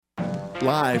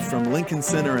Live from Lincoln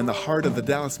Center in the heart of the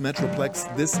Dallas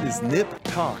Metroplex, this is Nip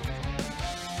Talk,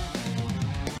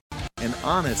 an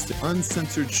honest,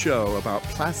 uncensored show about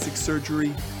plastic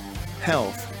surgery,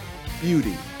 health,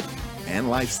 beauty,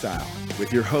 and lifestyle.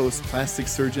 With your host, plastic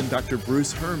surgeon Dr.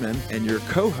 Bruce Herman, and your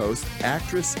co-host,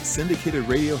 actress, syndicated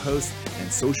radio host,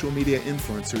 and social media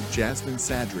influencer Jasmine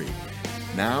Sadri.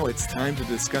 Now it's time to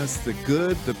discuss the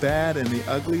good, the bad, and the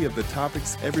ugly of the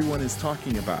topics everyone is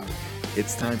talking about.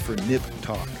 It's time for Nip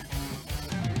Talk.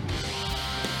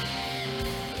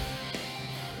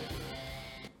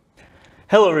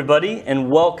 Hello, everybody, and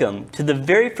welcome to the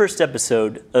very first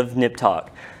episode of Nip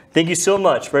Talk. Thank you so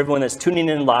much for everyone that's tuning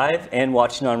in live and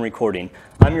watching on recording.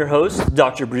 I'm your host,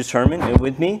 Dr. Bruce Herman, and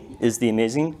with me is the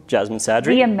amazing Jasmine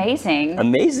Sadri. The amazing?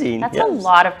 Amazing. That's yes. A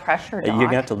lot of pressure, Doc. You're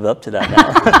going to have to live up to that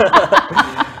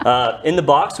now. In the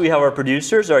box, we have our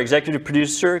producers, our executive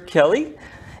producer, Kelly,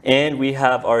 and we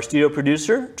have our studio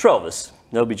producer, Travis.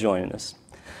 They'll be joining us.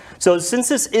 So since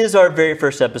this is our very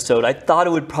first episode, I thought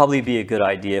it would probably be a good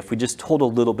idea if we just told a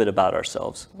little bit about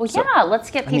ourselves. Well, yeah,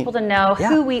 let's get people to know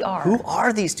who we are. Who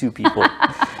are these two people?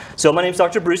 So my name's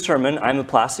Dr. Bruce Herman. I'm a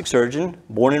plastic surgeon,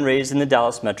 born and raised in the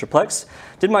Dallas Metroplex.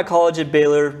 Did my college at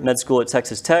Baylor, med school at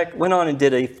Texas Tech, went on and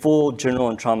did a full general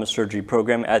and trauma surgery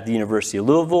program at the University of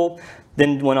Louisville.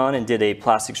 Then went on and did a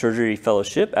plastic surgery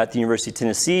fellowship at the University of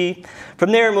Tennessee.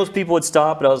 From there, most people would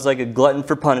stop, but I was like a glutton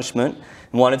for punishment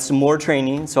and wanted some more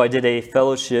training. So I did a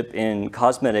fellowship in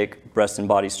cosmetic breast and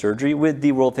body surgery with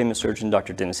the world famous surgeon,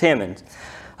 Dr. Dennis Hammond.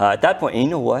 At that point, and you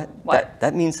know what?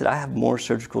 That means that I have more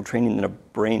surgical training than a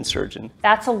brain surgeon.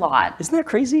 That's a lot. Isn't that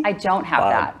crazy? I don't have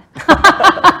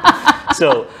that.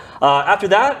 So after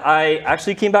that, I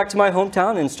actually came back to my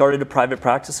hometown and started a private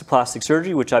practice of plastic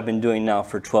surgery, which I've been doing now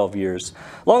for 12 years.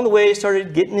 Along the way, I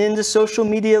started getting into social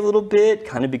media a little bit,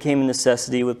 kind of became a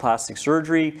necessity with plastic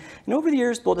surgery, and over the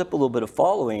years built up a little bit of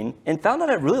following and found out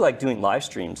I really like doing live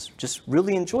streams, just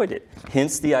really enjoyed it.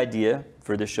 Hence the idea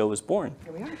for this show was born.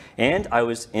 Here we are. And I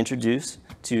was introduced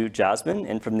to Jasmine,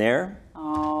 and from there...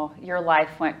 Oh, your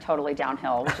life went totally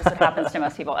downhill, which is what happens to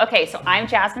most people. Okay, so I'm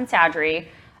Jasmine Sadri.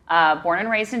 Born and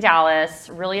raised in Dallas,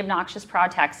 really obnoxious,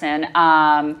 proud Texan.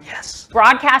 Yes.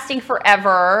 Broadcasting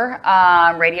forever,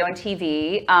 radio and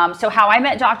TV. So how I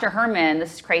met Dr. Herman,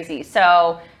 this is crazy.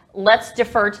 So let's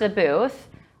defer to the booth.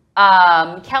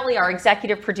 Kelly, our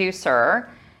executive producer,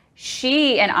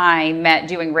 she and I met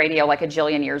doing radio like a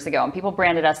jillion years ago, and people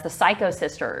branded us the Psycho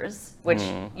Sisters, which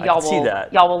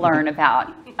y'all will learn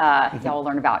about.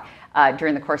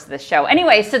 During the course of this show.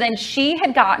 Anyway, so then she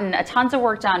had gotten tons of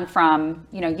work done from,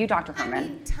 you, Dr.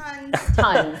 Herman. I mean,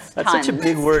 tons. That's such a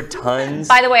big word, tons.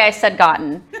 By the way, I said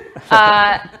gotten.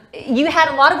 You had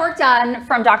a lot of work done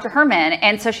from Dr. Herman,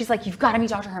 and so she's like, you've got to meet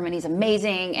Dr. Herman. He's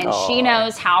amazing, and she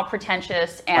knows how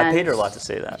pretentious and... I paid her a lot to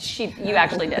say that. You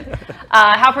actually did.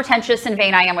 How pretentious and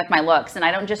vain I am with my looks, and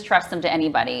I don't just trust them to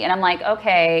anybody. And I'm like,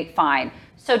 okay, fine.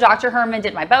 So Dr. Herman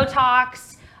did my Botox.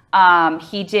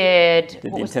 He did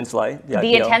the intense light. Yeah,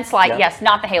 the intense light, yes,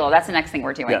 not the halo. That's the next thing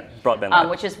we're doing. Yeah, broadband light.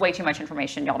 Which is way too much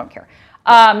information. Y'all don't care.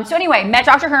 So anyway, met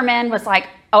Dr. Herman, was like,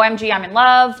 OMG, I'm in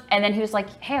love. And then he was like,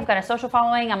 hey, I've got a social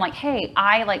following. I'm like, hey,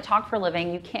 I talk for a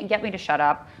living. You can't get me to shut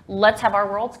up. Let's have our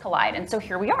worlds collide. And so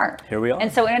here we are. Here we are. And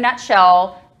so in a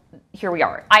nutshell, here we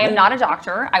are. I am not a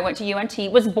doctor. I went to UNT,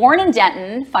 was born in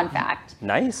Denton, fun fact.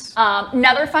 Nice.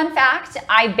 Another fun fact,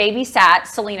 I babysat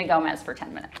Selena Gomez for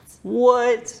 10 minutes.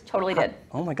 What? Totally did.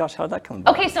 Oh my gosh, how did that come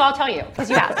about? Okay, so I'll tell you,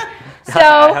 because you asked. So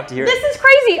I have to hear this is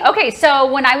crazy. Okay,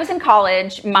 so when I was in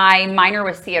college, my minor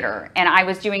was theater, and I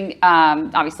was doing,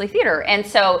 obviously, theater. And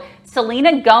so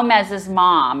Selena Gomez's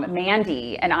mom,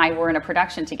 Mandy, and I were in a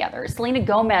production together. Selena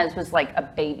Gomez was like a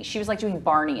baby. She was like doing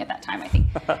Barney at that time, I think.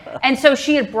 And so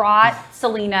she had brought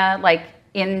Selena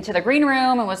into the green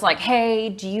room and was like, hey,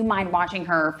 do you mind watching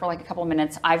her for a couple of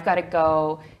minutes? I've got to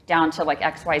go down to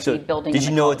XYZ building. Did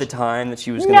you know at the time that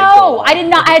she was going to go? No, I did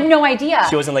not. I had no idea.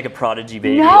 She wasn't like a prodigy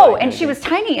baby. No, and she was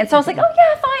tiny. And so I was like, oh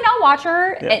yeah, fine, I'll watch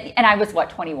her. Yeah. And I was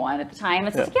 21 at the time.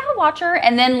 And so I was like, yeah, I'll watch her.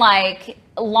 And then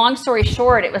long story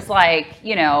short, it was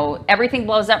everything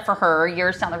blows up for her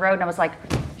years down the road. And I was like,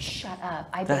 shut up.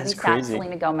 I babysat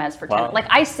Selena Gomez for 10 minutes.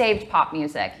 I saved pop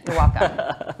music. You're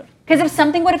welcome. Because if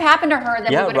something would have happened to her,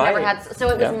 then we would have never had. So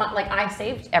it was I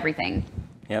saved everything.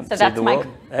 Yep, so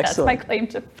that's my claim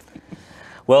to.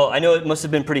 Well, I know it must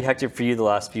have been pretty hectic for you the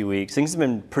last few weeks. Things have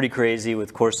been pretty crazy with,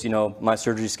 of course, my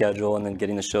surgery schedule and then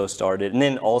getting the show started. And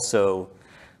then also,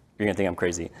 you're going to think I'm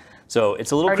crazy. So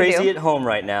it's a little crazy at home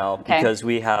right now because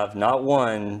we have not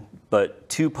one, but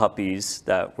two puppies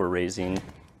that we're raising.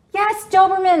 Yes,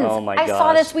 Dobermans. Oh my gosh. I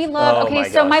saw this. We love.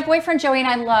 My boyfriend Joey and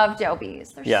I love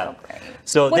Dobies. They're so great.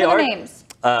 So what are the names?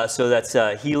 So that's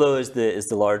Hilo is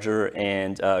the larger,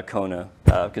 and Kona,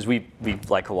 because we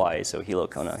like Hawaii, so Hilo,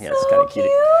 Kona. Yeah, it's kind of cute.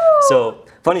 So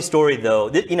funny story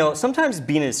though, sometimes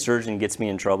being a surgeon gets me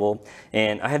in trouble,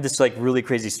 and I have this like really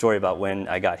crazy story about when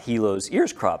I got Hilo's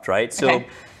ears cropped, right? So. Okay.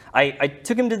 I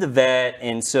took him to the vet,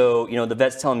 and so, the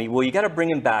vet's telling me, well, you got to bring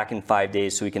him back in 5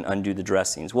 days so we can undo the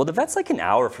dressings. Well, the vet's like an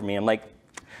hour for me. I'm like,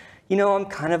 I'm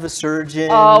kind of a surgeon.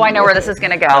 Oh, I know where this is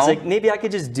going to go. I was like, maybe I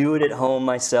could just do it at home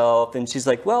myself. And she's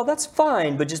like, well, that's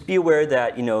fine, but just be aware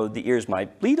that, the ears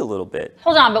might bleed a little bit.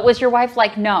 Hold on, but was your wife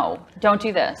like, no, don't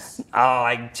do this?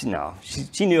 Oh, no.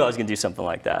 She knew I was going to do something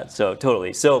like that. So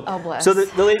totally. So, oh, bless. So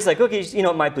the lady's like, okay,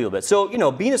 it might bleed a little bit.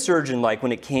 So, being a surgeon, like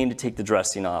when it came to take the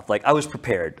dressing off, like I was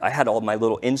prepared. I had all my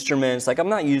little instruments. Like I'm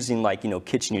not using like,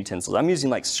 kitchen utensils. I'm using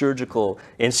like surgical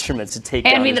instruments to take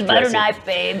down this Hand me the butter dressing. knife,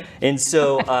 babe. And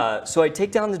so, so I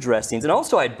take down the dressings, and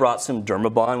also I brought some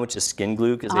Dermabond, which is skin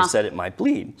glue, because they said it might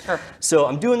bleed. Sure. So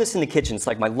I'm doing this in the kitchen. It's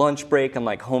like my lunch break. I'm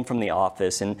like home from the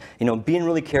office, and being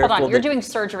really careful. Hold on, you're doing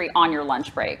surgery on your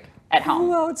lunch break at home.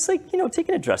 Well, it's like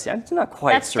taking a dressing. It's not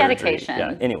quite That's surgery. dedication.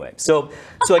 Yeah. Anyway, so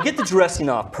I get the dressing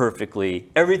off perfectly.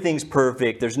 Everything's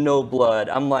perfect. There's no blood.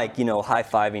 I'm like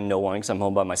high-fiving no one because I'm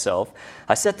home by myself.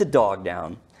 I set the dog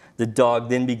down. The dog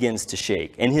then begins to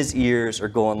shake, and his ears are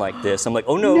going like this. I'm like,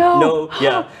 oh no.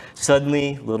 Yeah.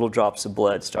 Suddenly, little drops of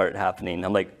blood start happening.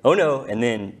 I'm like, oh no, and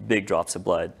then big drops of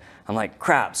blood. I'm like,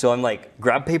 crap. So I'm like,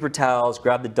 grab paper towels,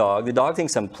 grab the dog. The dog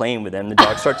thinks I'm playing with him. The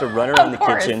dog starts to run around the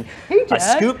kitchen. Hey, I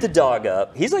Dad. scoop the dog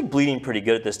up. He's like bleeding pretty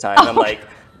good at this time. And I'm like,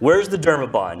 where's the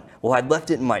Dermabond? Well, I'd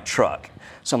left it in my truck.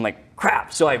 So I'm like,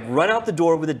 crap. So I run out the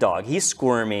door with the dog. He's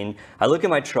squirming. I look at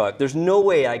my truck. There's no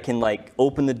way I can like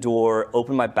open the door,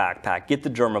 open my backpack, get the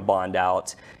Dermabond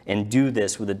out, and do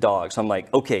this with the dog. So I'm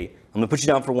like, okay, I'm gonna put you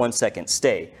down for 1 second.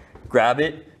 Stay. Grab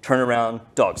it. Turn around,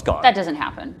 dog's gone. That doesn't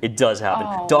happen. It does happen.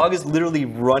 Oh. Dog is literally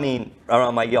running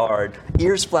around my yard,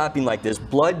 ears flapping like this,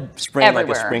 blood spraying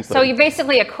Everywhere. like a sprinkler. So you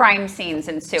basically a crime scene's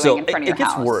ensuing in front of your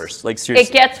house. It gets worse. Like seriously.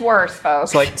 It gets worse,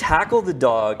 folks. So I tackle the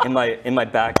dog in my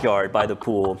backyard by the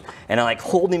pool, and I like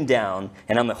hold him down,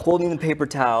 and I'm like holding the paper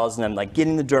towels, and I'm like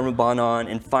getting the Dermabond on,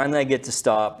 and finally I get to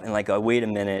stop, and like I wait a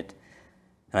minute,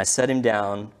 and I set him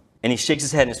down. And he shakes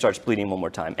his head and starts bleeding one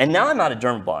more time. And now I'm out of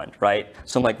Dermabond, right?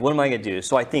 So I'm like, what am I gonna do?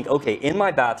 So I think, okay, in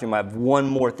my bathroom, I have one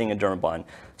more thing of Dermabond.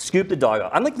 Scoop the dog out.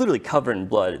 I'm like literally covered in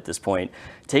blood at this point.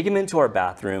 Take him into our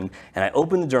bathroom, and I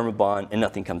open the Dermabond, and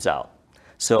nothing comes out.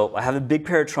 So I have a big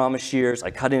pair of trauma shears. I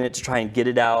cut in it to try and get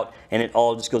it out, and it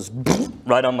all just goes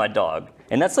right on my dog.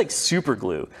 And that's like super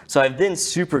glue. So I've then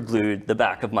super glued the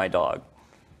back of my dog.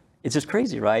 It's just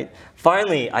crazy, right?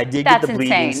 Finally, I did get the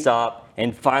bleeding stopped,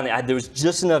 and finally, there was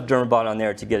just enough Dermabond on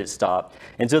there to get it stopped.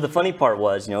 And so the funny part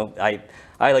was, I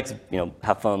like to,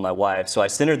 have fun with my wife, so I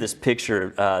sent her this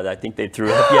picture that I think they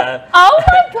threw up. Yeah. Oh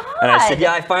my God! And I said,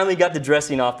 yeah, I finally got the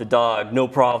dressing off the dog, no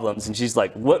problems. And she's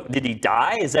like, what? Did he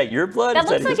die? Is that your blood? That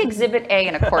looks like Exhibit A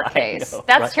in a court case. know,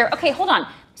 That's right? terrible. Okay, hold on.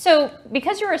 So,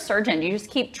 because you're a surgeon, you just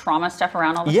keep trauma stuff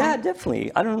around all the Yeah, time?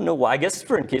 definitely. I don't know why. I guess it's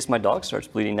for in case my dog starts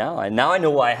bleeding now. Now I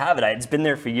know why I have it. It's been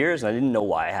there for years, and I didn't know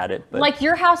why I had it. But Like,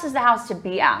 your house is the house to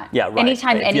be at. yeah, right.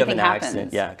 Anytime If you have anything an happens.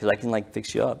 accident, yeah, because I can like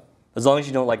fix you up. As long as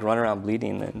you don't like run around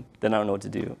bleeding, then I don't know what to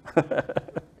do.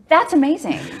 That's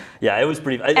amazing. Yeah, it was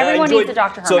pretty. Everyone needs a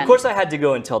Dr. So of Herman. course I had to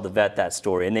go and tell the vet that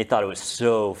story, and they thought it was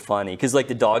so funny because like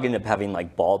the dog ended up having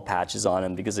like bald patches on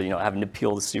him because of having to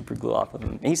peel the super glue off of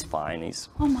him. And he's fine.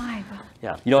 Oh my God.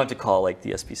 Yeah. You don't have to call like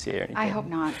the SPCA or anything. I hope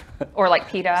not. Or like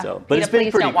PETA. So, but PETA, it's been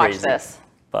please pretty don't watch crazy. this.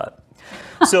 But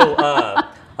so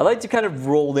I'd like to kind of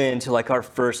roll into like our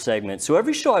first segment. So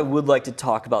every show I would like to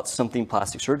talk about something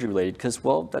plastic surgery related because,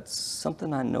 well, that's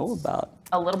something I know about.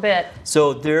 A little bit.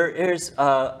 So there's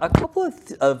a couple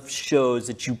of shows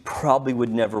that you probably would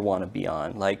never want to be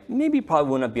on. Like maybe you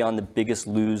probably wouldn't be on The Biggest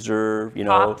Loser,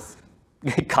 Cops.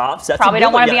 Cops. That's Probably a good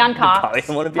don't one. want to be Yeah, on Cops. Probably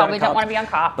don't want to be Probably on don't Cops. want to be on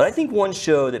Cops. But I think one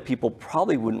show that people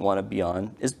probably wouldn't want to be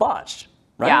on is Botched.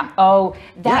 Right? Yeah. Oh,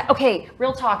 that. Okay.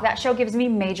 Real talk. That show gives me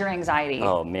major anxiety.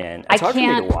 Oh man, I it's hard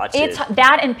can't. for me to watch It's it.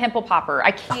 that and Pimple Popper. I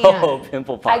can't. Oh,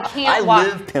 Pimple Popper. I can't. I watch.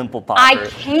 live Pimple Popper. I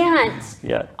can't.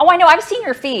 Yeah. Oh, I know. I've seen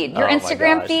your feed. Your Oh, my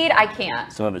Instagram gosh. feed. I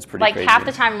can't. Some of it's pretty like crazy. half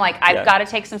the time, like I've Yeah. got to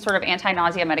take some sort of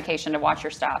anti-nausea medication to watch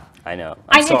your stuff. I know.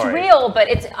 I I'm mean, it's sorry. real, but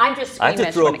I'm just I have squeamish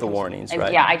to throw when up it the comes- warnings,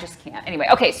 right? Yeah, I just can't. Anyway,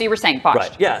 okay, so you were saying Botched.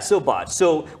 Right. Yeah. So Botched.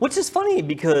 So which is funny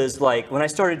because like when I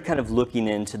started kind of looking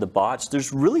into the Botched,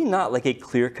 there's really not like a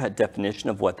clear-cut definition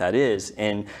of what that is.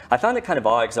 And I found it kind of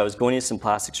odd because I was going to some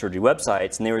plastic surgery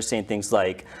websites and they were saying things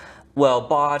like, well,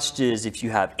 Botched is if you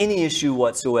have any issue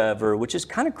whatsoever, which is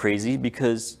kind of crazy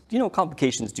because,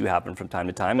 complications do happen from time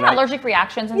to time. Yeah, allergic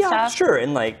reactions and yeah, stuff. sure.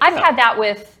 And like, I've had that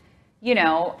with you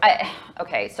know,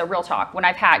 okay, so real talk. When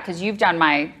I've had, because you've done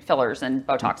my fillers and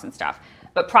Botox and stuff,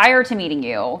 but prior to meeting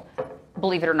you,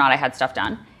 believe it or not, I had stuff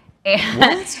done.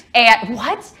 And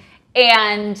what?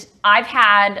 And I've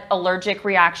had allergic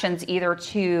reactions either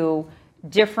to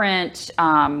different,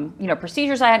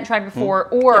 procedures I hadn't tried before,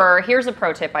 or here's a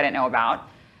pro tip I didn't know about.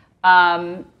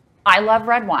 I love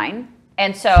red wine.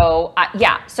 And so,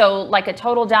 so like a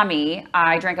total dummy,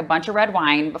 I drank a bunch of red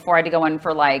wine before I had to go in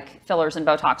for like fillers and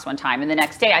Botox one time. And the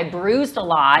next day I bruised a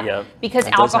lot because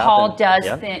alcohol does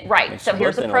thin. Right. So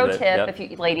here's a pro tip if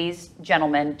you ladies,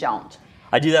 gentlemen, don't.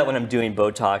 I do that when I'm doing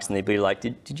Botox, and they'd be like,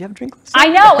 did you have a drink last night?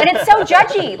 I know, and it's so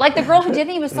judgy. Like the girl who did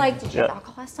me was like, did you have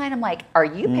alcohol last night? I'm like, are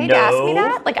you paid to ask me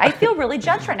that? Like, I feel really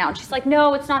judged right now. And she's like,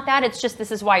 no, it's not that. It's just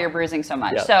this is why you're bruising so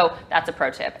much. So that's a pro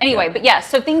tip. Anyway, but yes,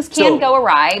 so things can go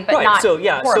awry, but not horribly.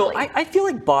 So I feel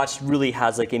like botched really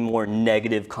has like a more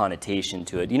negative connotation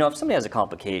to it. You know, if somebody has a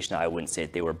complication, I wouldn't say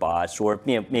that they were botched, or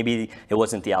maybe it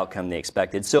wasn't the outcome they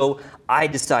expected. So I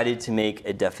decided to make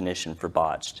a definition for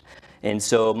botched. And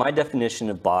so my definition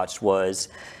of botched was,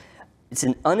 it's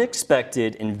an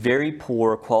unexpected and very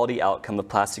poor quality outcome of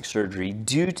plastic surgery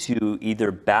due to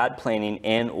either bad planning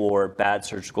and or bad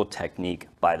surgical technique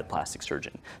by the plastic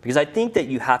surgeon. Because I think that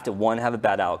you have to, one, have a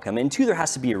bad outcome, and two, there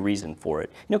has to be a reason for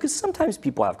it. You know, because sometimes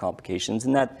people have complications,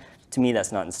 and that, to me,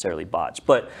 that's not necessarily botched.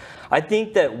 But I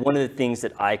think that one of the things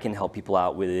that I can help people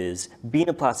out with is, being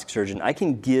a plastic surgeon, I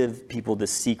can give people the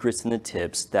secrets and the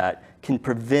tips that can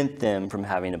prevent them from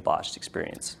having a botched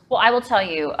experience. Well, I will tell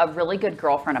you, a really good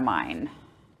girlfriend of mine,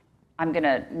 I'm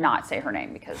gonna not say her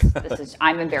name because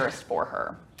I'm embarrassed for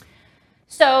her.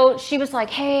 So she was like,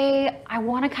 hey, I'm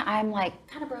like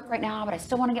kind of broke right now, but I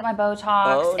still wanna get my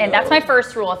Botox. And that's my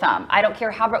first rule of thumb. I don't care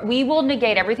how, we will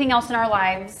negate everything else in our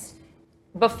lives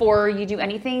before you do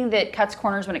anything that cuts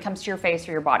corners when it comes to your face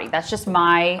or your body. That's just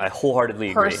I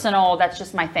wholeheartedly personal, agree. That's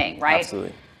just my thing, right?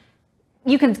 Absolutely.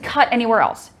 You can cut anywhere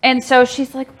else. And so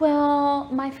she's like, well,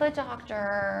 my foot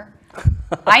doctor,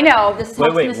 I know this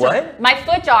is what? My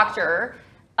foot doctor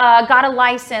got a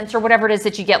license or whatever it is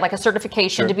that you get, like a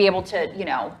certification to be able to,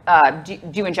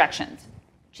 do injections.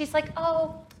 She's like,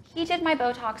 oh, he did my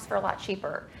Botox for a lot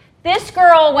cheaper. This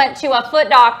girl went to a foot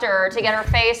doctor to get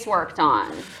her face worked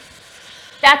on.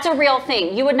 That's a real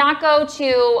thing. You would not go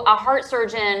to a heart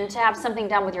surgeon to have something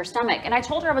done with your stomach. And I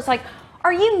told her, I was like,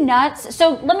 are you nuts?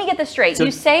 So let me get this straight. So,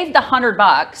 you saved the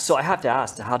 $100. So I have to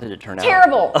ask, how did it turn out?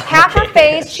 Terrible. Half her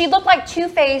face, she looked like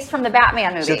Two-Face from the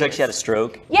Batman movie. She looked like she had a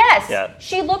stroke? Yes. Yeah.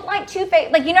 She looked like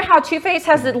Two-Face. Like, you know how Two-Face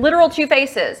has the literal two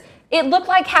faces? It looked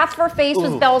like half of her face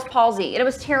was Bell's palsy. It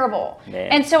was terrible.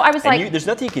 Man. And so I was like, there's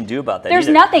nothing you can do about that. There's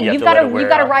nothing. You've got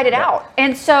to write it out.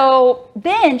 And so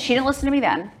then she didn't listen to me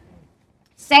then.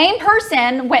 Same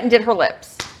person went and did her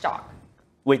lips. Doc.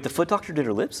 Wait, the foot doctor did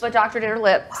her lips? Foot doctor did her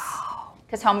lips. Wow.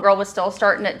 Because homegirl was still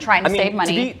trying to save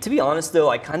money. To be honest, though,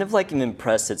 I kind of am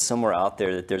impressed that somewhere out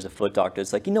there that there's a foot doctor.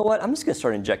 It's like, you know what? I'm just going to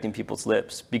start injecting people's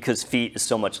lips because feet is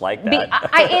so much like that.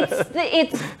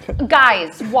 It's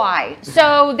guys, why?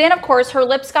 So then, of course, her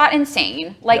lips got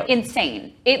insane,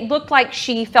 insane. It looked like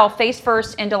she fell face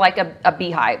first into like a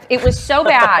beehive. It was so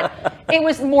bad. It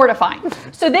was mortifying.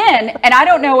 So then, and I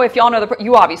don't know if y'all know,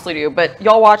 you obviously do, but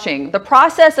y'all watching, the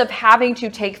process of having to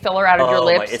take filler out of your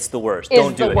lips. It's the worst.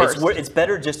 Don't do it. It's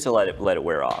better just to let it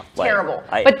wear off. Terrible.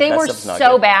 But they were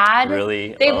so bad.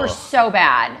 Really? They were so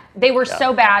bad. They were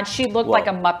so bad. She looked like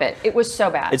a Muppet. It was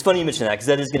so bad. It's funny you mention that because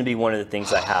that is going to be one of the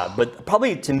things I have. But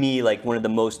probably to me, one of the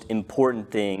most important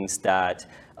things that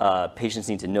patients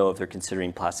need to know if they're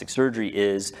considering plastic surgery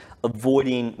is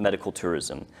avoiding medical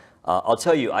tourism. I'll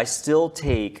tell you, I still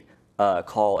take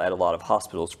call at a lot of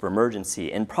hospitals for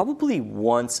emergency, and probably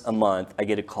once a month I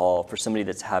get a call for somebody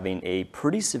that's having a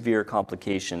pretty severe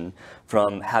complication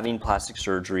from having plastic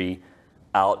surgery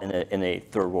out in a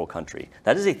third world country.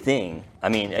 That is a thing. I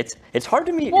mean, it's hard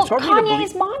to me. Well, it's hard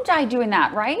Kanye's mom died doing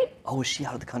that, right? Oh, is she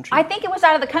out of the country? I think it was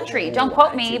out of the country. Don't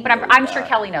quote me, but I'm sure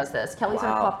Kelly knows this. Kelly's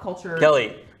our pop culture.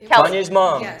 Kelly. Kanye's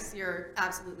mom. Yes, you're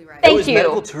absolutely right. Thank you. It was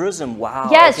medical tourism. Wow.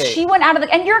 Yes, she went out of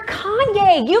and you're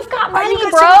Kanye. You've got money,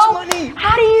 bro. So much money.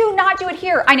 How do you not do it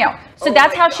here? I know. So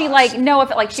that's how she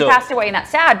she passed away, and that's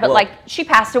sad. But she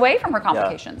passed away from her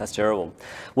complications. Yeah, that's terrible.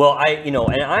 Well,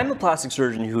 and I'm a plastic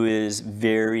surgeon who is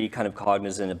very kind of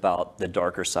cognizant about the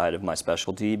darker side of my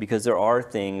specialty because there are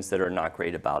things that are not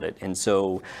great about it. And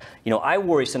so, I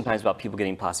worry sometimes about people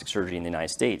getting plastic surgery in the United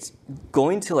States.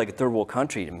 Going to a third world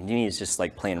country, to me, is just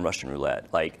like playing playing Russian roulette.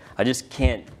 Like, I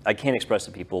can't express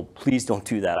to people, please don't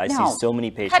do that. I No. see so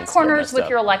many patients Cut get corners messed with up.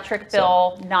 your electric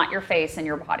bill, not your face and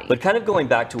your body. But kind of going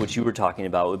back to what you were talking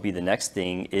about would be the next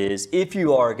thing is if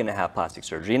you are going to have plastic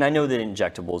surgery, and I know that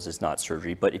injectables is not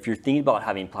surgery, but if you're thinking about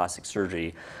having plastic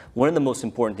surgery, one of the most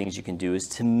important things you can do is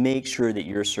to make sure that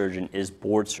your surgeon is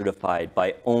board certified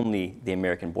by only the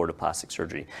American Board of Plastic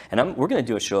Surgery. And we're going to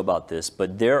do a show about this,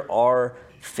 but there are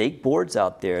fake boards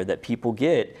out there that people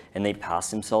get and they pass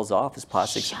themselves off as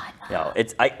plastic. Shut You know,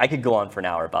 I could go on for an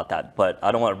hour about that, but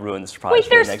I don't want to ruin the surprise. Wait, for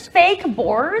the there's next... fake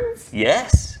boards?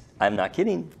 Yes, I'm not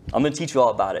kidding. I'm going to teach you all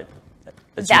about it.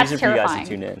 That's the reason terrifying. for you guys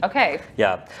to tune in. Okay.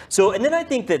 Yeah. So, and then I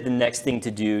think that the next thing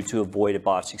to do to avoid a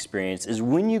botched experience is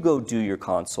when you go do your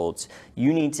consults,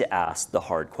 you need to ask the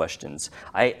hard questions.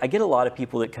 I get a lot of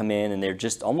people that come in and they're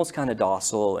just almost kind of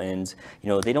docile and, you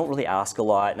know, they don't really ask a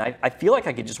lot. And I feel like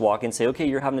I could just walk in and say, okay,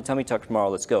 you're having a tummy tuck tomorrow,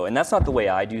 let's go. And that's not the way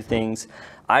I do things.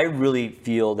 I really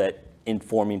feel that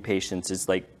informing patients is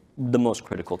like the most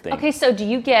critical thing. Okay, so do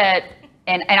you get,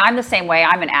 and I'm the same way,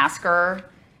 I'm an asker.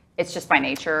 It's just by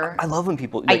nature. I love when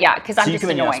people... yeah, because I'm so you just come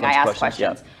in and annoying. I ask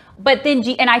questions. Yeah. But then,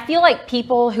 and I feel like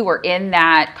people who are in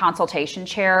that consultation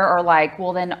chair are like,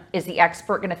 well, then is the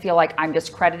expert going to feel like I'm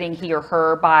discrediting he or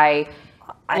her by...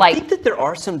 I think that there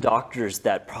are some doctors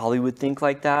that probably would think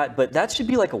like that, but that should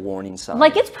be like a warning sign.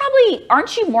 Like it's probably,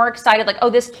 aren't you more excited like, oh,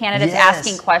 this candidate's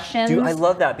asking questions? Dude, I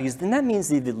love that because then that means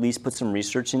they've at least put some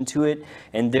research into it,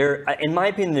 and they're, in my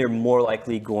opinion, they're more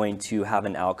likely going to have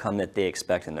an outcome that they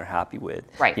expect and they're happy with.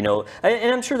 Right. You know,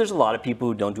 and I'm sure there's a lot of people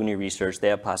who don't do any research. They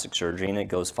have plastic surgery and it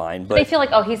goes fine. But they feel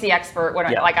like, oh, he's the expert.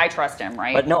 Like I trust him,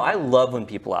 right? But no, I love when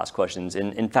people ask questions.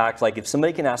 And in fact, like if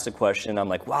somebody can ask a question, I'm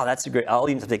like, wow, I'll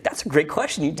even think that's a great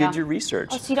question. You did your research.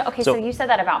 Oh, so so you said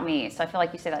that about me. So I feel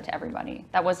like you say that to everybody.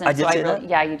 That wasn't. I did say that?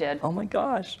 Yeah, you did. Oh my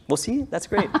gosh. Well, see, that's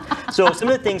great. So some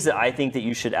of the things that I think that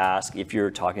you should ask if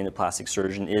you're talking to a plastic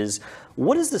surgeon is,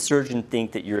 what does the surgeon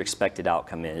think that your expected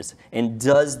outcome is? And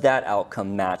does that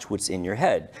outcome match what's in your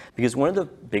head? Because one of the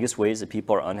biggest ways that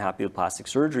people are unhappy with plastic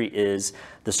surgery is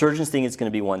the surgeons think it's going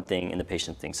to be one thing and the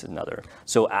patient thinks another.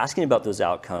 So asking about those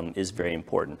outcomes is very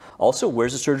important. Also,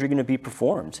 where's the surgery going to be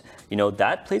performed? You know,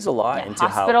 that plays a lot into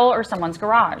hospital or someone's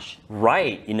garage.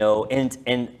 Right. You know,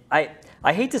 and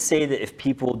I hate to say that if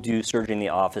people do surgery in the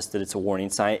office that it's a warning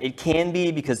sign. It can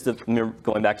be because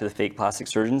going back to the fake plastic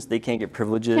surgeons, they can't get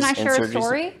privileges. Can I share surgeries. a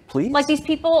story? Please. Like these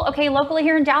people, okay, locally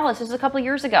here in Dallas, this was a couple of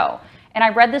years ago, and I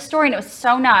read this story and it was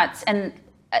so nuts. And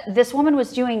this woman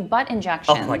was doing butt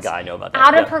injections. Oh my God, I know about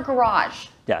that. Out of her garage.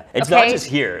 Yeah, it's not just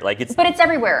here. Like but it's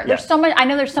everywhere. There's so much. I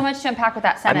know there's so much to unpack with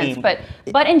that sentence. But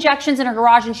butt injections in her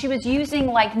garage, and she was using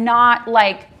not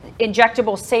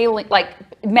injectable saline, like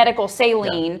medical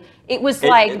saline. Yeah. It was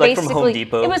like basically from Home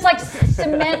Depot. It was like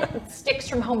cement sticks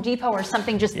from Home Depot or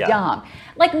something, just dumb.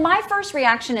 Like my first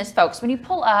reaction is, folks, when you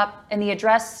pull up and the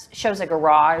address shows a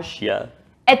garage. Yeah.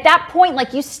 At that point,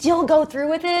 like you still go through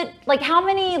with it. Like how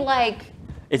many red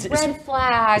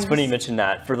flags. It's funny you mentioned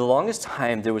that. For the longest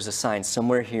time, there was a sign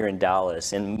somewhere here in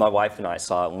Dallas, and my wife and I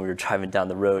saw it when we were driving down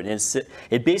the road. And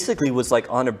it basically was like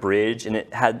on a bridge, and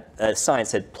it had a sign that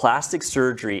said plastic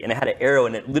surgery, and it had an arrow,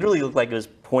 and it literally looked like it was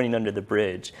pointing under the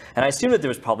bridge. And I assumed that there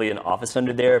was probably an office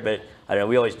under there, but I don't know.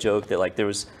 We always joke that there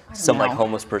was some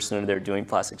homeless person under there doing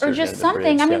plastic surgery. Or just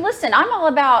something. I mean, listen, I'm all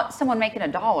about someone making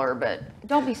 $1, but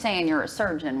don't be saying you're a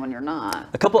surgeon when you're not.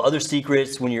 A couple other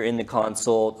secrets when you're in the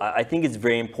consult. I think it's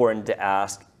very important to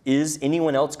ask, is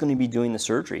anyone else going to be doing the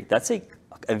surgery? That's a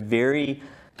very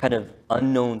kind of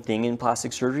unknown thing in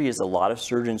plastic surgery, is a lot of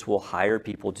surgeons will hire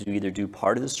people to either do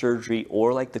part of the surgery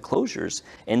or the closures,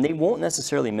 and they won't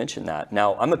necessarily mention that.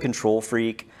 Now, I'm a control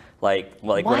freak. Like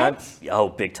when I'm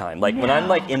big time. When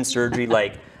I'm in surgery,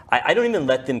 I don't even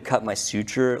let them cut my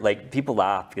suture. People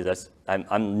laugh because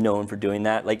I'm known for doing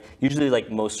that. Usually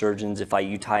most surgeons, if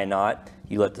you tie a knot,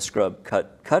 you let the scrub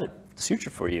cut the suture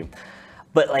for you.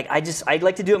 But I'd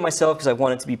like to do it myself because I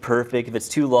want it to be perfect. If it's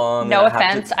too long, no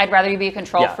offense, I'd rather you be a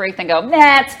control freak than go,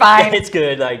 nah, it's fine. It's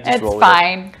good. Just roll with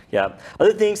it. Yeah.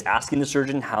 Other things, asking the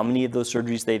surgeon how many of those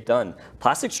surgeries they've done.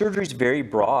 Plastic surgery is very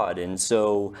broad, and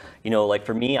so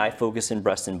for me, I focus in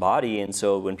breast and body, and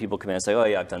so when people come in, I say, oh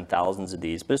yeah, I've done thousands of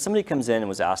these. But if somebody comes in and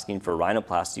was asking for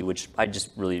rhinoplasty, which I just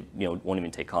really won't even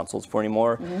take consults for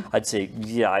anymore, I'd say,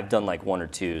 yeah, I've done 1 or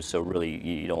 2, so really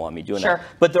you don't want me doing that.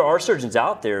 But there are surgeons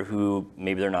out there who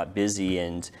maybe they're not busy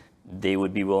and they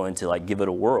would be willing to like give it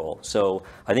a whirl. So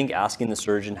I think asking the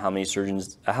surgeon how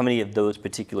many of those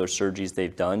particular surgeries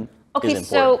they've done. Okay,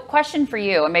 so question for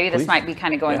you, and maybe this might be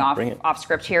kind of going off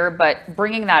script here, but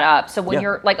bringing that up. So when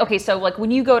you're like, okay, so like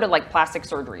when you go to like plastic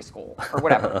surgery school or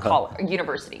whatever,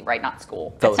 university, right? Not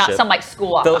school. Fellowship. It's not some like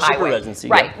school off Fellowship the highway. or residency.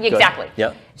 Right, exactly.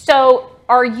 Yeah. So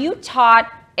are you taught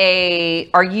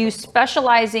are you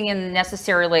specializing in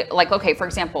necessarily like, okay, for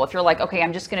example, if you're like, okay,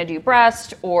 I'm just going to do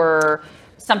breast or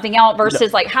something else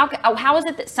versus like how is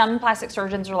it that some plastic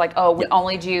surgeons are like, oh, we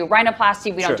only do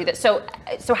rhinoplasty, we don't do that. So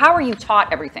how are you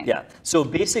taught everything? Yeah. So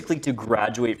basically to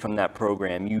graduate from that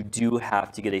program, you do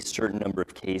have to get a certain number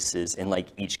of cases in like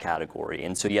each category.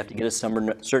 And so you have to get a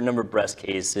certain number of breast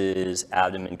cases,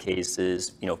 abdomen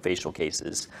cases, facial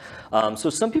cases.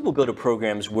 So some people go to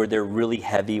programs where they're really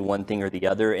heavy one thing or the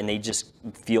other and they just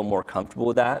feel more comfortable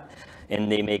with that. And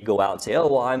they may go out and say, oh,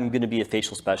 well, I'm going to be a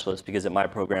facial specialist because at my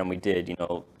program we did,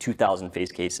 2,000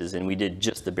 face cases and we did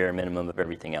just the bare minimum of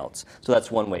everything else. So that's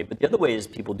one way. But the other way is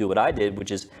people do what I did,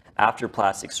 which is after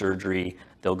plastic surgery,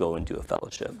 they'll go and do a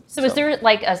fellowship. So is there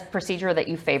like a procedure that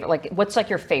you favor? Like what's like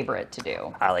your favorite to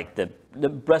do? I like the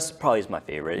breast probably is my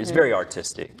favorite. It's very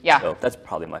artistic. Yeah. So that's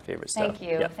probably my favorite stuff. Thank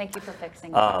you. Yeah. Thank you for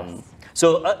fixing this.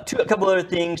 So a couple other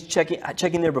things,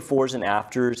 checking their befores and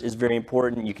afters is very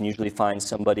important. You can usually find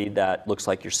somebody that looks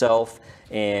like yourself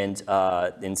and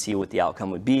see what the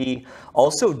outcome would be.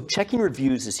 Also, checking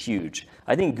reviews is huge.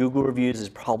 I think Google reviews is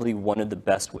probably one of the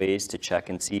best ways to check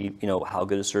and see, how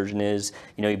good a surgeon is.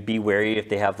 Be wary if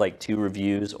they have like 2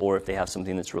 reviews or if they have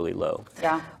something that's really low.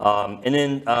 Yeah. And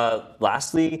then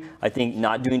lastly, I think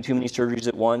not doing too many surgeries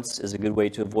at once is a good way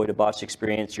to avoid a botched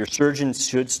experience. Your surgeon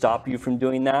should stop you from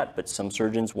doing that, but some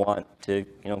surgeons want to,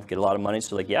 get a lot of money.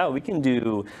 So like, yeah, we can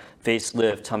do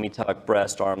facelift, tummy tuck,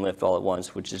 breast, arm lift all at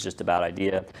once, which is just a bad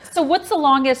idea. So what's the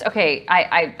longest? Okay,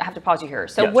 I have to pause you here.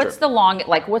 So what's the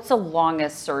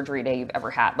longest surgery day you've ever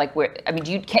had? Like,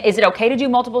 is it okay to do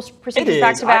multiple procedures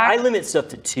back to back? I limit stuff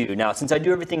to 2. Now, since I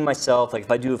do everything myself, like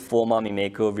if I do a full mommy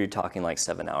makeover, you're talking like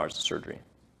 7 hours of surgery.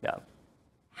 Yeah.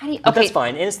 But that's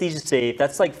fine. Anesthesia's safe.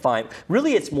 That's like fine.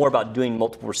 Really, it's more about doing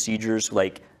multiple procedures,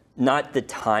 like not the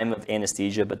time of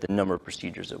anesthesia, but the number of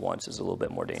procedures at once is a little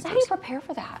bit more dangerous. So how do you prepare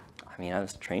for that? I mean, I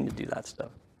was trained to do that stuff.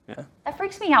 Yeah. That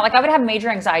freaks me out. Like I would have major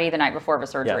anxiety the night before of a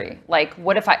surgery. Yeah. Like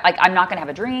what if I'm not going to have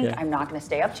a drink. Yeah. I'm not going to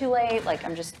stay up too late. Like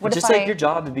I'm just, like your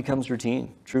job, it becomes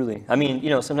routine, truly. I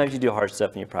mean, sometimes you do hard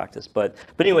stuff in your practice, but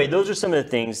anyway, those are some of the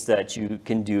things that you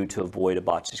can do to avoid a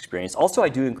botched experience. Also, I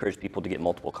do encourage people to get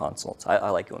multiple consults. I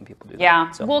like it when people do that.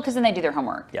 Yeah. So. Well, because then they do their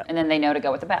homework. Yeah. And then they know to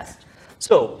go with the best.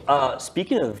 So,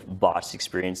 speaking of botched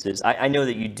experiences, I know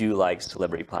that you do like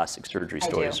celebrity plastic surgery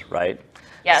stories, right?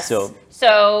 Yes.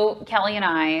 So Kelly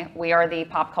and we are the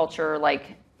pop culture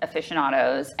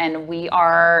aficionados, and we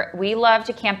love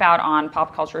to camp out on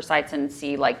pop culture sites and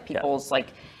see people's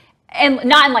and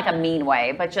not in a mean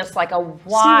way, but just a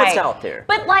why. See what's out there.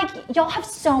 But y'all have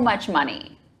so much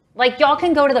money. Y'all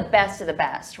can go to the best of the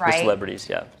best, right? The celebrities,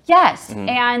 yeah. Yes. Mm-hmm.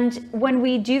 And when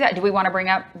we do that, do we want to bring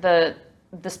up the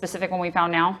specific one we found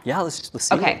now? Yeah, let's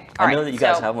see. Okay. I know that you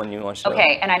guys have one you want to show.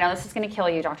 Okay, and I know this is going to kill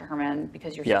you, Dr. Herman,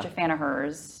 because you're such a fan of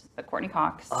hers, but Courtney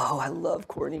Cox. Oh, I love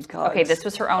Courtney Cox. Okay, this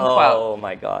was her own quote. Oh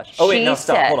my gosh. Oh wait, no,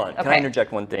 stop. Hold on. Can I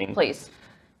interject one thing? Please.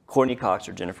 Courtney Cox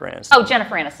or Jennifer Aniston? Oh,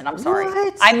 Jennifer Aniston. I'm sorry.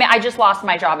 What? I just lost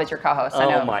my job as your co-host. I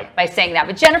know by saying that,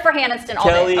 but Jennifer Aniston all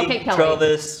day. Okay, Kelly.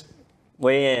 Travis,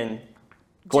 weigh in.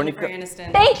 Jennifer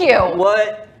Aniston. Thank you.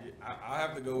 What? I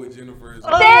have to go with Jennifer.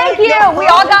 Thank you. God. We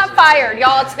all got fired,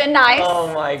 y'all. It's been nice. Oh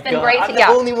my God. It's been great. I'm the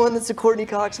only one that's a Courtney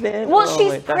Cox fan. Well,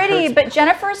 she's pretty, but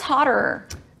Jennifer's hotter.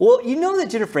 Well, you know that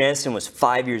Jennifer Aniston was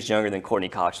 5 years younger than Courtney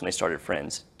Cox when they started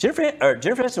Friends. Jennifer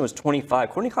Aniston was 25.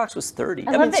 Courtney Cox was 30.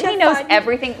 I love that he knows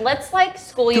everything. Let's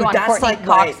school you on Courtney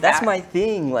Cox. That's my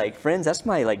thing. Friends. That's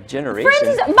my generation.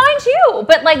 Friends is mine too.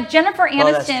 But Jennifer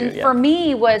Aniston for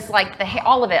me was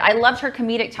all of it. I loved her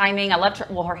comedic timing. I loved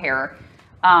her hair.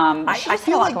 I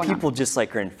feel like people just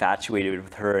are infatuated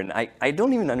with her, and I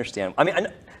don't even understand. I mean, I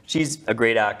know she's a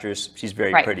great actress. She's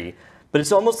very pretty. But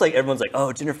it's almost like everyone's like,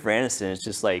 oh, Jennifer Aniston is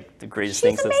just the greatest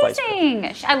thing since sliced bread. She's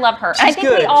amazing. I love her. She's I think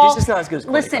good. we all, she's just not as good as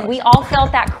Courtney Listen, Cox. We all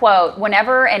felt that quote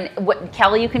whenever,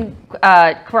 Kelly, you can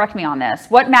correct me on this.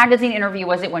 What magazine interview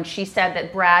was it when she said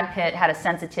that Brad Pitt had a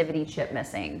sensitivity chip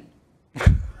missing?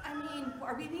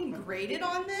 Are we being graded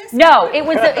on this? No, it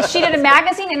was. She did a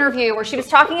magazine interview where she was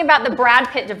talking about the Brad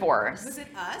Pitt divorce. Was it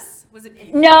Us? Was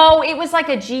it? No, it was like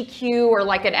a GQ or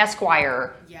like an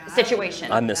Esquire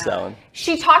situation. I missed that one.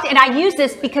 She talked, and I use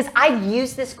this because I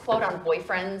used this quote on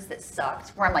Boyfriends that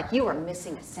sucked, where I'm like, you are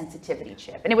missing a sensitivity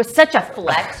chip. And it was such a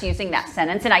flex using that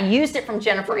sentence, and I used it from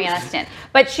Jennifer Aniston.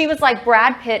 But she was like,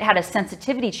 Brad Pitt had a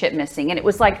sensitivity chip missing, and it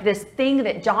was like this thing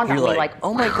that dawned on me, like,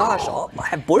 oh my gosh, my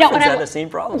boyfriends had the same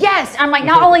problem. Yes, I'm like,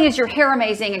 not only is your hair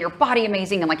amazing and your body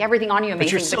amazing and like everything on you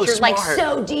amazing, but you're like smart.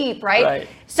 so deep, right?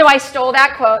 So I stole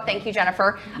that quote. Thank you,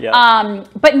 Jennifer. Yeah.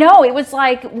 But no, it was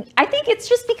like, I think it's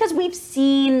just because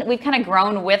we've kind of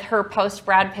grown with her post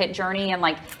Brad Pitt journey, and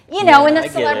like, you know, in the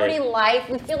celebrity life,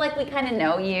 we feel like we kind of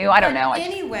know you. I don't know.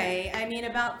 Anyway, I mean,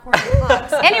 about Courtney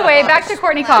Cox. Anyway, back to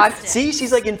Courtney Cox. See,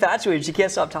 she's like infatuated. She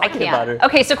can't stop talking about her.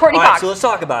 Okay, so Courtney All right, Cox. so let's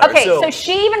talk about her. Okay, so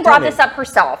she even brought this up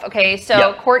herself. Okay,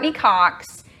 so Courtney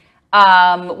Cox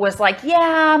was like,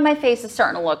 yeah, my face is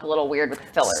starting to look a little weird with the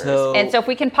fillers. And so if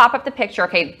we can pop up the picture,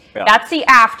 okay, that's the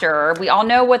after. We all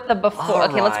know what the before.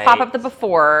 Okay, let's pop up the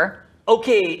before.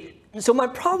 Okay, so my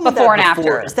problem with Before that and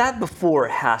before after. is that before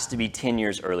has to be 10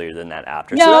 years earlier than that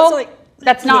after. No, so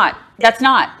that's like, that's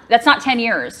not 10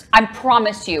 years. I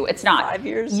promise you, it's not. 5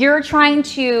 years? You're trying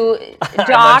to, I'm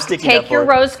Doc, sticking take up your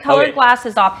for it. rose-colored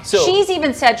glasses off. So- She's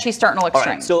even said she's starting to look all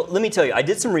strange. right, so let me tell you, I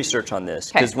did some research on this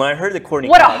because when I heard the Courtney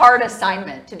What Cox, a hard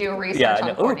assignment to do research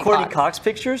on Courtney Cox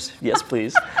pictures? Yes,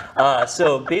 please.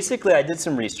 So basically, I did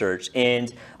some research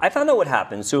and I found out what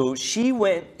happened. So she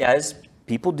went, as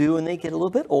people do when they get a little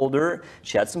bit older,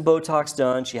 she had some Botox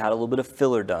done, she had a little bit of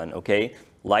filler done, okay?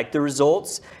 Liked the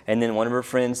results, and then one of her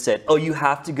friends said, oh, you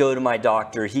have to go to my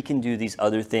doctor. He can do these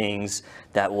other things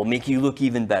that will make you look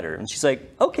even better. And she's like,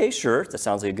 okay, sure, that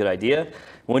sounds like a good idea.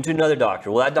 Went to another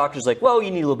doctor. Well, that doctor's like, well,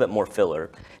 you need a little bit more filler.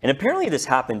 And apparently this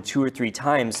happened 2 or 3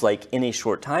 times, like in a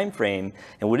short time frame.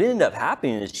 And what ended up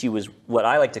happening is she was what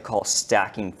I like to call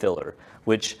stacking filler,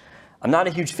 which I'm not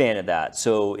a huge fan of that.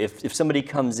 So if somebody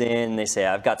comes in and they say,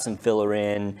 I've got some filler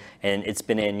in and it's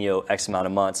been in, X amount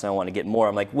of months and I want to get more,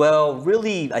 I'm like, well,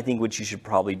 really, I think what you should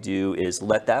probably do is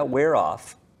let that wear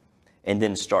off and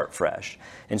then start fresh.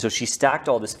 And so she stacked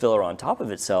all this filler on top of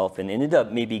itself and ended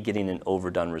up maybe getting an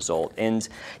overdone result. And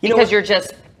because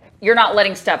you're not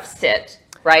letting stuff sit,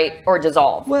 right? Or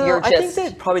dissolve. Well, I think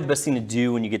that's probably the best thing to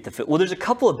do when you get the filler. Well, there's a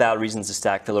couple of bad reasons to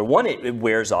stack filler. One, it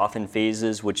wears off in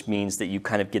phases, which means that you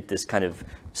kind of get this kind of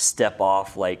step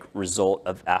off like result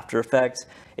of after effects.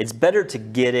 It's better to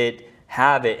get it,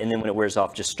 have it, and then when it wears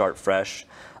off, just start fresh.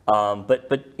 But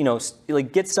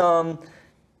like get some.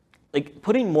 Like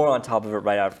putting more on top of it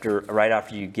right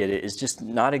after you get it is just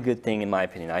not a good thing in my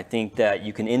opinion. I think that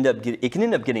you can end up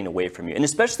getting away from you, and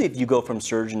especially if you go from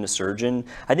surgeon to surgeon.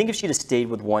 I think if she'd have stayed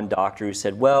with one doctor who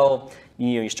said, well,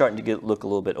 you're starting to look a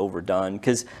little bit overdone,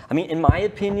 because I mean, in my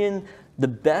opinion, the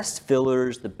best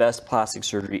fillers, the best plastic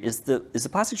surgery is the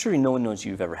plastic surgery no one knows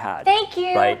you've ever had. Thank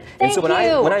you. Right. Thank and so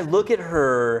you. when I look at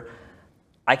her,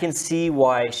 I can see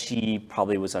why she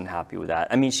probably was unhappy with that.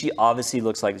 I mean, she obviously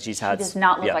looks like she's had. She does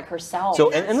not look like herself.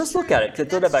 So, and let's look at it.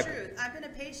 Throw that back. True. I've been a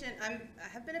patient. I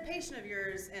have been a patient of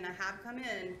yours, and I have come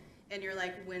in, and you're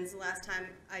like, "When's the last time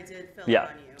I did filler on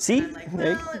you?" See? And I'm like, well,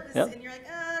 it was, and you're like,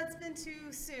 it's been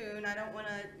too soon. I don't want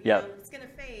to. You know, it's gonna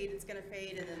fade. It's gonna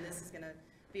fade, and then this is gonna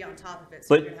be on top of it,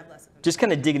 so you're gonna have less of them. Just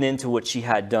kind of digging into what she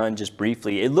had done just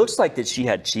briefly, it looks like that she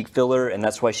had cheek filler, and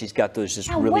that's why she's got those just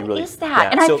really. What is that?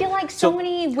 Yeah. And I feel like so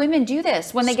many women do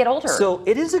this when they get older. So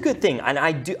it is a good thing, and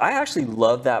I actually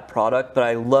love that product, but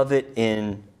I love it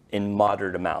in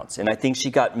moderate amounts, and I think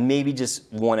she got maybe just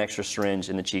one extra syringe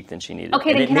in the cheek than she needed.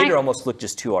 Okay, and then it made her almost look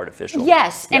just too artificial.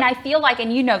 Yes, and I feel like,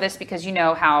 and you know this because you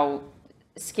know how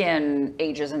skin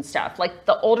ages and stuff. Like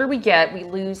the older we get, we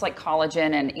lose like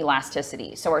collagen and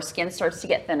elasticity. So our skin starts to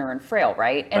get thinner and frail,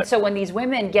 right? And so when these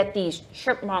women get these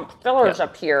chipmunk fillers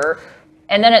up here,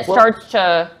 and then it starts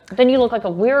to, then you look like a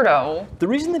weirdo. The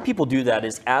reason that people do that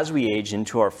is as we age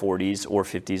into our 40s or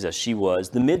 50s, as she was,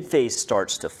 the mid-face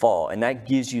starts to fall, and that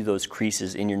gives you those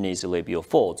creases in your nasolabial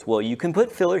folds. Well, you can put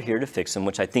filler here to fix them,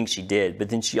 which I think she did, but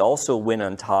then she also went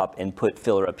on top and put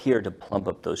filler up here to plump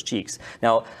up those cheeks.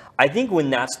 Now, I think when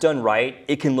that's done right,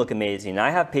 it can look amazing. I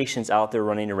have patients out there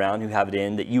running around who have it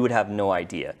in that you would have no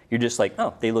idea. You're just like,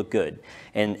 oh, they look good.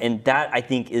 And that, I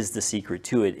think, is the secret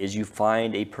to it, is you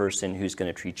find a person who's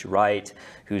going to treat you right,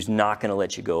 who's not going to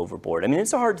let you go overboard. I mean,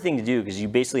 it's a hard thing to do because you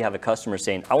basically have a customer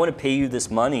saying, I want to pay you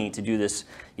this money to do this,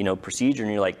 procedure,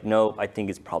 and you're like, no, I think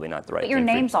it's probably not the right thing. But your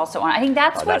name's also on. I think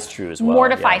that's true as well.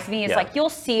 Mortifies me. Is like you'll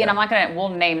see, and we'll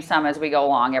name some as we go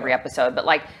along every episode, but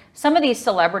like some of these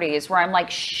celebrities where I'm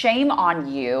like, shame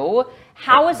on you.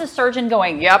 How is a surgeon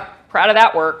going, yep, proud of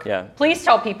that work. Yeah. Please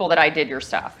tell people that I did your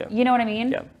stuff. Yeah. You know what I mean?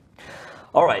 Yeah.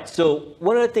 All right, so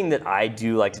one other thing that I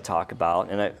do like to talk about,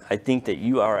 and I think that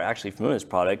you are actually familiar with this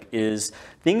product, is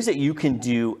things that you can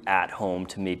do at home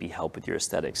to maybe help with your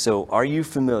aesthetics. So are you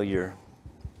familiar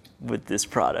with this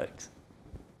product?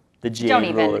 The jade Don't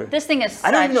even. roller. This thing is such...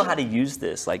 I don't even know how to use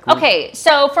this. Like, Okay,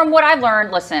 so from what I've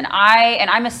learned, listen,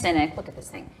 I'm a cynic. Look at this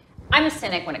thing. I'm a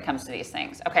cynic when it comes to these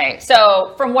things. Okay,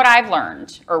 so from what I've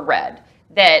learned or read,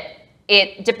 that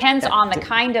it depends on the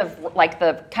kind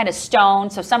of stone.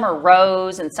 So some are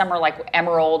rose and some are like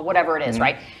emerald, whatever it is,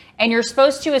 right? And you're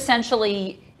supposed to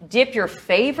essentially dip your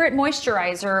favorite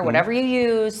moisturizer, whatever you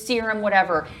use, serum,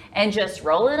 whatever, and just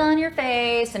roll it on your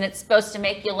face. And it's supposed to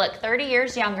make you look 30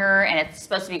 years younger, and it's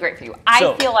supposed to be great for you.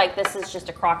 I feel like this is just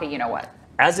a crock of you know what.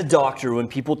 As a doctor, when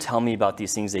people tell me about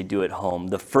these things they do at home,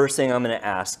 the first thing I'm going to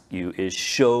ask you is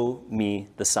show me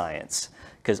the science.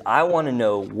 Because I want to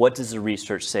know, what does the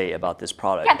research say about this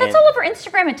product? Yeah, that's all over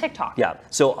Instagram and TikTok. Yeah,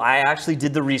 so I actually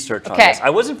did the research on this. I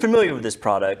wasn't familiar with this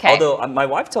product, although my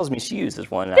wife tells me she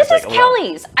uses one. And this is like,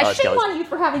 Kelly's. Oh, I shame on you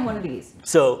for having one of these.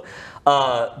 So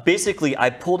basically, I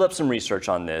pulled up some research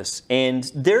on this,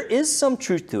 and there is some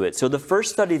truth to it. So the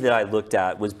first study that I looked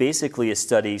at was basically a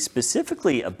study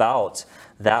specifically about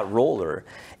that roller.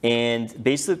 And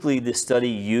basically, this study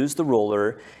used the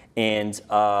roller and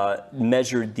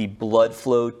measured the blood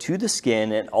flow to the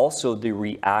skin and also the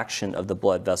reaction of the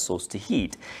blood vessels to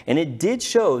heat. And it did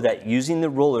show that using the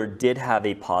roller did have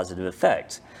a positive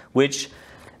effect, which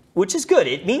is good.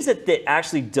 It means that it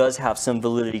actually does have some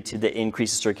validity to the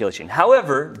increase of circulation.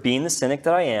 However, being the cynic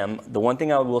that I am, the one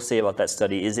thing I will say about that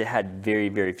study is it had very,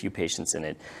 very few patients in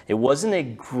it. It wasn't a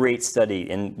great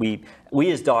study, and we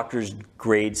as doctors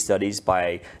grade studies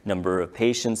by number of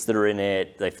patients that are in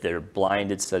it, if they're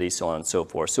blinded studies, so on and so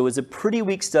forth. So it was a pretty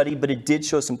weak study, but it did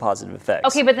show some positive effects.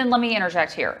 Okay, but then let me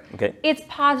interject here. Okay. It's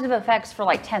positive effects for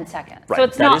like 10 seconds. Right, so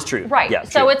it's that not, is true. Right, Yeah,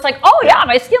 so true. it's like, oh yeah,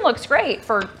 my skin looks great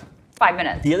for 5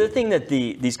 minutes. The other thing that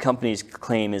these companies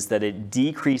claim is that it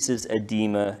decreases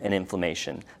edema and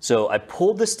inflammation. So I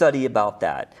pulled the study about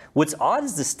that. What's odd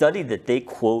is the study that they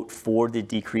quote for the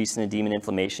decrease in edema and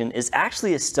inflammation is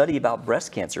actually a study about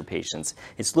breast cancer patients.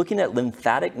 It's looking at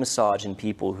lymphatic massage in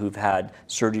people who've had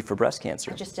surgery for breast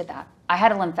cancer. I just did that. I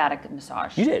had a lymphatic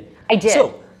massage. You did? I did.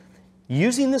 So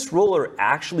using this roller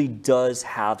actually does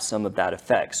have some of that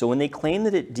effect. So when they claim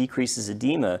that it decreases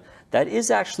edema, that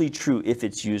is actually true if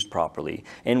it's used properly.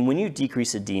 And when you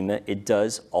decrease edema, it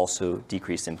does also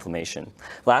decrease inflammation.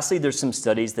 Lastly, there's some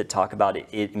studies that talk about it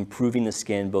improving the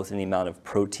skin, both in the amount of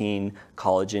protein,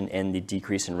 collagen, and the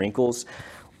decrease in wrinkles.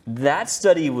 That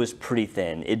study was pretty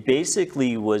thin. It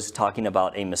basically was talking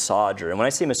about a massager. And when I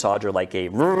say massager, like a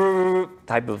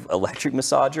type of electric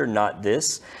massager, not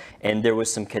this. And there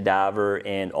was some cadaver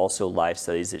and also live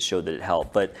studies that showed that it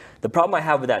helped. But the problem I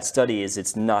have with that study is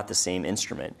it's not the same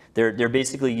instrument. They're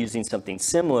basically using something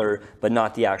similar, but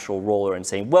not the actual roller, and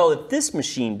saying, well, if this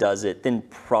machine does it, then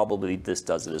probably this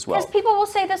does it as well. Because people will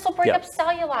say this will break up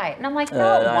cellulite. And I'm like,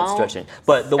 no, it that's won't. stretching.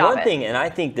 But the Stop one it. thing, and I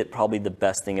think that probably the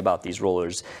best thing about these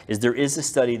rollers is there is a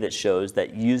study that shows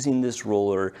that using this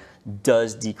roller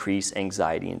does decrease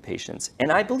anxiety in patients.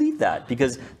 And I believe that,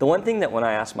 because the one thing that when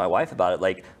I asked my wife about it,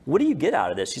 like, what do you get out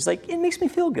of this? She's like, it makes me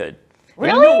feel good. And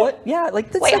Really? you know what? Yeah,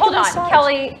 like that's Wait, like hold a on. massage.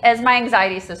 Kelly, as my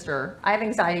anxiety sister, I have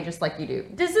anxiety just like you do.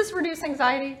 Does this reduce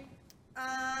anxiety?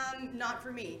 Not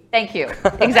for me. Thank you.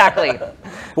 Exactly.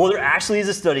 Well, there actually is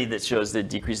a study that shows that it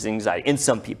decreases anxiety in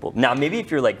some people. Now, maybe if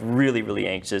you're like really, really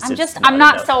anxious, I'm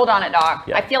not enough. sold on it, Doc.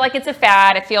 Yeah. I feel like it's a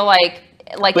fad. I feel like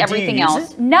But do you everything use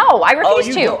else. it? No, I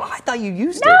refuse to. don't? I thought you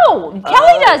used it. No,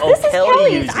 Kelly does. This is Kelly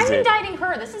Kelly's. uses I'm it. indicting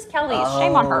her. This is Kelly's.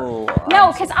 Shame on her. Oh, No,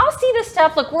 I see. because I'll see this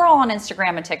stuff. Look, we're all on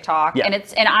Instagram and TikTok, Yeah.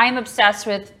 and I'm obsessed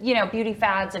with beauty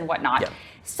fads and whatnot. Yeah.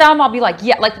 Some I'll be like,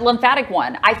 yeah, like the lymphatic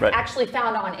one. I Right. actually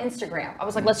found on Instagram. I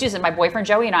was like, let's use it. My boyfriend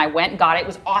Joey and I went and got it. It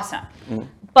was awesome. Mm-hmm.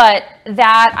 But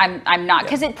that I'm not,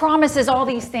 because it promises all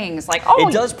these things like, oh,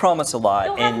 It does promise a lot,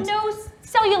 you'll and have no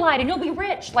cellulite and you'll be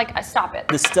rich. Like, stop it.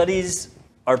 the studies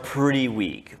are pretty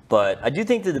weak. But I do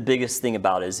think that the biggest thing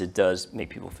about it is it does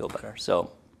make people feel better.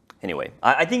 So anyway,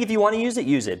 I think if you want to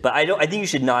use it. But I think you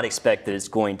should not expect that it's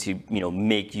going to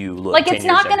make you look Like, 10 it's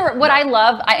years not younger. gonna. What No. I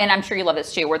love, and I'm sure you love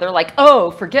this too, where they're like,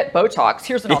 "Oh, forget Botox.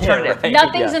 Here's an Yeah, alternative." right,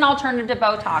 Nothing's yeah. an alternative to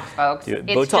Botox, folks. Dude,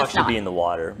 It's Botox just should not. be in the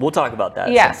water. We'll talk about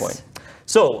that Yes. at some point.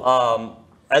 So,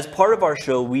 as part of our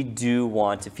show, we do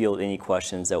want to field any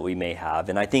questions that we may have.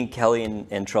 And I think Kelly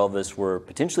and Travis were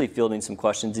potentially fielding some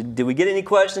questions. Did we get any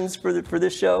questions for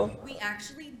this show? We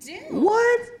actually do.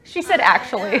 What? She said,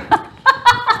 "Actually."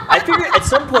 I figured at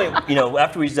some point,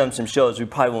 after we've done some shows, we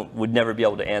probably would never be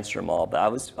able to answer them all. But I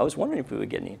was wondering if we would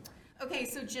get any. Okay,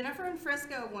 so Jennifer in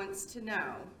Frisco wants to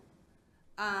know,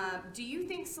 Do you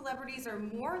think celebrities are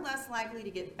more or less likely to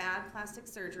get bad plastic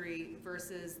surgery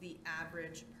versus the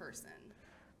average person?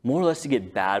 More or less to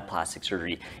get bad plastic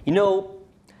surgery. You know,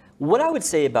 what I would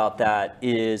say about that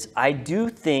is I do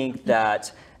think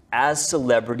that as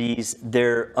celebrities,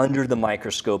 they're under the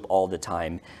microscope all the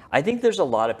time. I think there's a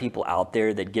lot of people out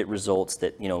there that get results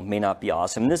that, you know, may not be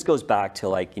awesome. And this goes back to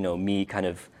like, you know, me kind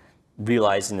of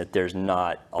realizing that there's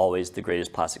not always the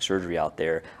greatest plastic surgery out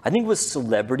there. I think with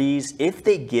celebrities, if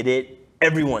they get it,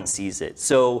 everyone sees it.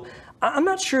 So I'm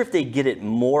not sure if they get it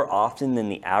more often than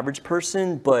the average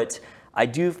person, but I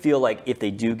do feel like if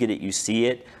they do get it, you see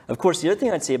it. Of course, the other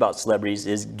thing I'd say about celebrities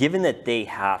is given that they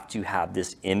have to have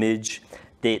this image,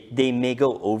 they may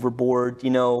go overboard.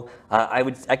 You know, I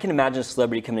can imagine a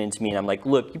celebrity coming into me and I'm like,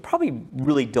 look, you probably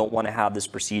really don't want to have this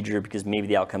procedure because maybe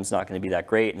the outcome's not going to be that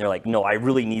great. And they're like, no, I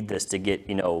really need this to get,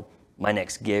 you know, my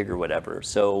next gig or whatever.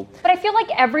 So, but I feel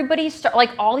like everybody's like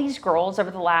all these girls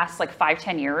over the last like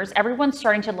 5-10 years, everyone's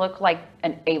starting to look like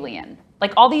an alien.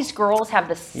 Like all these girls have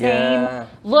the same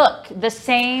look, the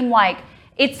same like,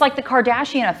 it's like the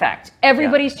Kardashian effect.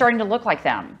 Everybody's starting to look like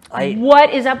them.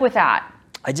 What is up with that?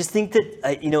 I just think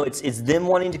that, you know, it's them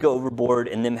wanting to go overboard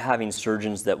and them having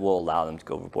surgeons that will allow them to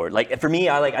go overboard. Like for me,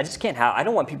 I just can't I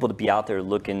don't want people to be out there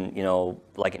looking, you know,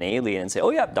 like an alien and say,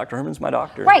 oh yeah, Dr. Herman's my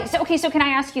doctor. Right, so okay, so can I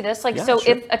ask you this? Like, Yeah, so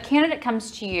sure. if a candidate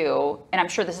comes to you, and I'm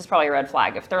sure this is probably a red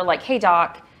flag, if they're like, hey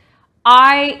doc,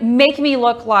 make me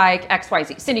look like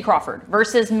XYZ, Cindy Crawford,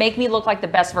 versus make me look like the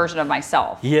best version of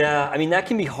myself. Yeah, I mean, that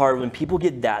can be hard when people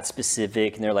get that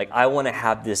specific and they're like, I want to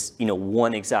have this, you know,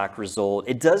 one exact result.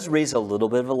 It does raise a little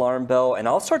bit of alarm bell, and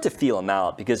I'll start to feel them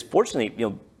out because fortunately, you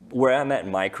know, where I'm at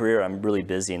in my career, I'm really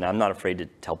busy and I'm not afraid to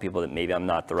tell people that maybe I'm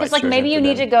not the right Because like surgeon maybe you for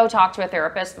need them. to go talk to a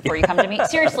therapist before you come to me.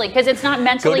 Seriously, because it's not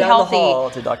mentally Go down healthy. the hall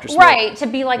to Dr. Smith. Right, to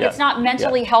be like, Yeah. it's not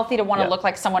mentally Yeah. healthy to want to Yeah. look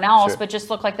like someone else, Sure. but just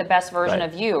look like the best version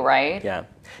Right. of you, right? Yeah,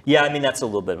 yeah. I mean, that's a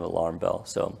little bit of an alarm bell.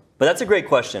 So, but that's a great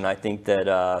question. I think that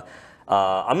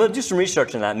I'm going to do some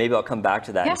research on that. Maybe I'll come back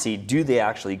to that and see, do they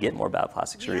actually get more bad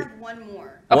plastic We surgery? have one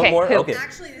more. Okay, One more? who? Okay.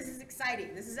 Actually, this is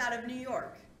exciting. This is out of New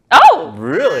York. Oh!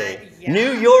 Really? Yeah.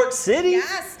 New York City?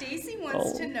 Yeah, Stacy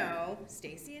wants Oh. to know.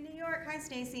 Stacy in New York. Hi,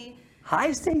 Stacy.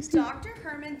 Hi, Stacey. Dr.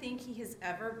 Herman think he has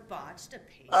ever botched a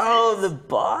patient? Oh, the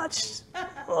botched?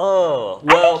 Oh,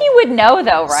 I well. think you would know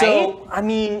though, right? So, I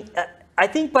mean, I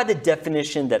think by the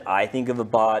definition that I think of a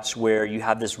botch, where you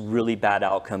have this really bad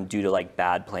outcome due to like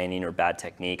bad planning or bad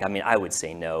technique, I mean, I would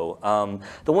say no.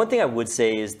 The one thing I would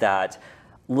say is that,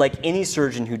 like any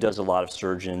surgeon who does a lot of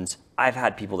surgeons, I've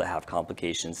had people that have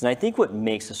complications. And I think what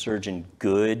makes a surgeon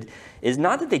good is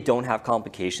not that they don't have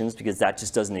complications, because that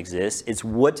just doesn't exist. It's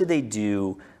what do they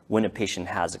do when a patient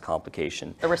has a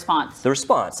complication. The response. The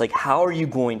response, like how are you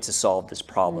going to solve this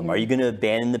problem? Are you going to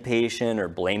abandon the patient or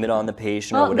blame it on the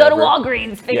patient or Well, whatever? go to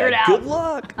Walgreens, figure it out. Good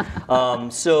luck.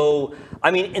 So,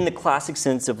 I mean, in the classic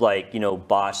sense of like, you know,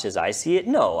 botched as I see it,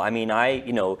 no. I mean,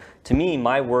 you know, to me,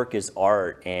 my work is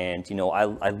art, and, you know,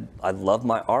 I love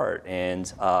my art, and,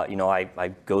 you know, I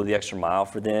go the extra mile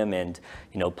for them and,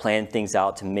 you know, plan things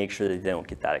out to make sure that they don't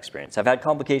get that experience. I've had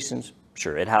complications.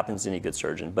 Sure, it happens to any good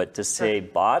surgeon, but to say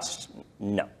botched,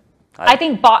 no. I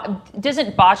think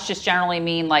doesn't botch just generally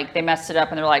mean like they messed it up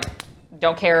and they're like,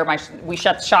 don't care, we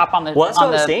shut the shop on the. Well, that's what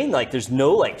I was saying. Like, there's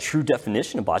no like true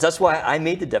definition of botch. That's why I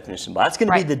made the definition of botch. That's going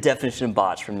to be the definition of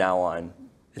botch from now on.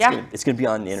 It's going to be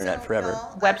on the internet forever.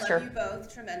 Y'all, Webster. I love you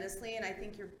both tremendously, and I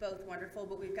think you're both wonderful,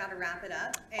 but we've got to wrap it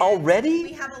up. And Already?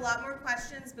 We have a lot more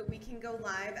questions, but we can go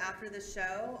live after the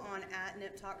show on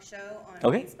 @NipTalkShow on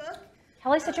Okay. Facebook.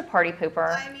 Kelly's such a party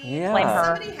pooper. I mean, Yeah. Blame her.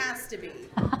 somebody has to be.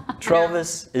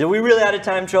 Travis, are we really out of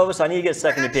time, Travis? I need to get a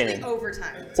second We're actually opinion.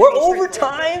 overtime. to We're be truthful.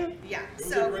 overtime? Yeah. It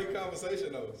was a So great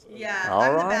conversation, though. So. yeah, All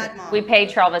I'm the right. bad mom. We paid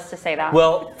Travis to say that.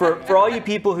 Well, for all you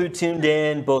people who tuned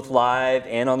in, both live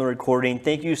and on the recording,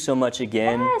 thank you so much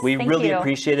again. Yes, we thank really you.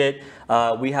 appreciate it.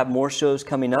 We have more shows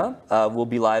coming up. We'll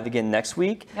be live again next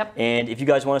week. Yep. And if you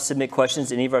guys want to submit questions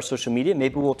to any of our social media,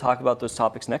 maybe we'll talk about those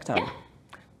topics next time.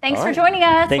 Thanks All for right. joining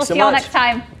us. Thanks We'll so see y'all much. next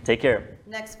time. Take care.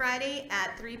 Next Friday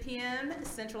at 3 p.m.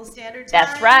 Central Standard Time.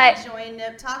 That's right. Join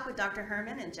Nip Talk with Dr.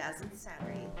 Herman and Jasmine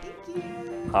Sattery. Thank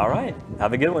you. All right.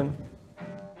 Have a good one.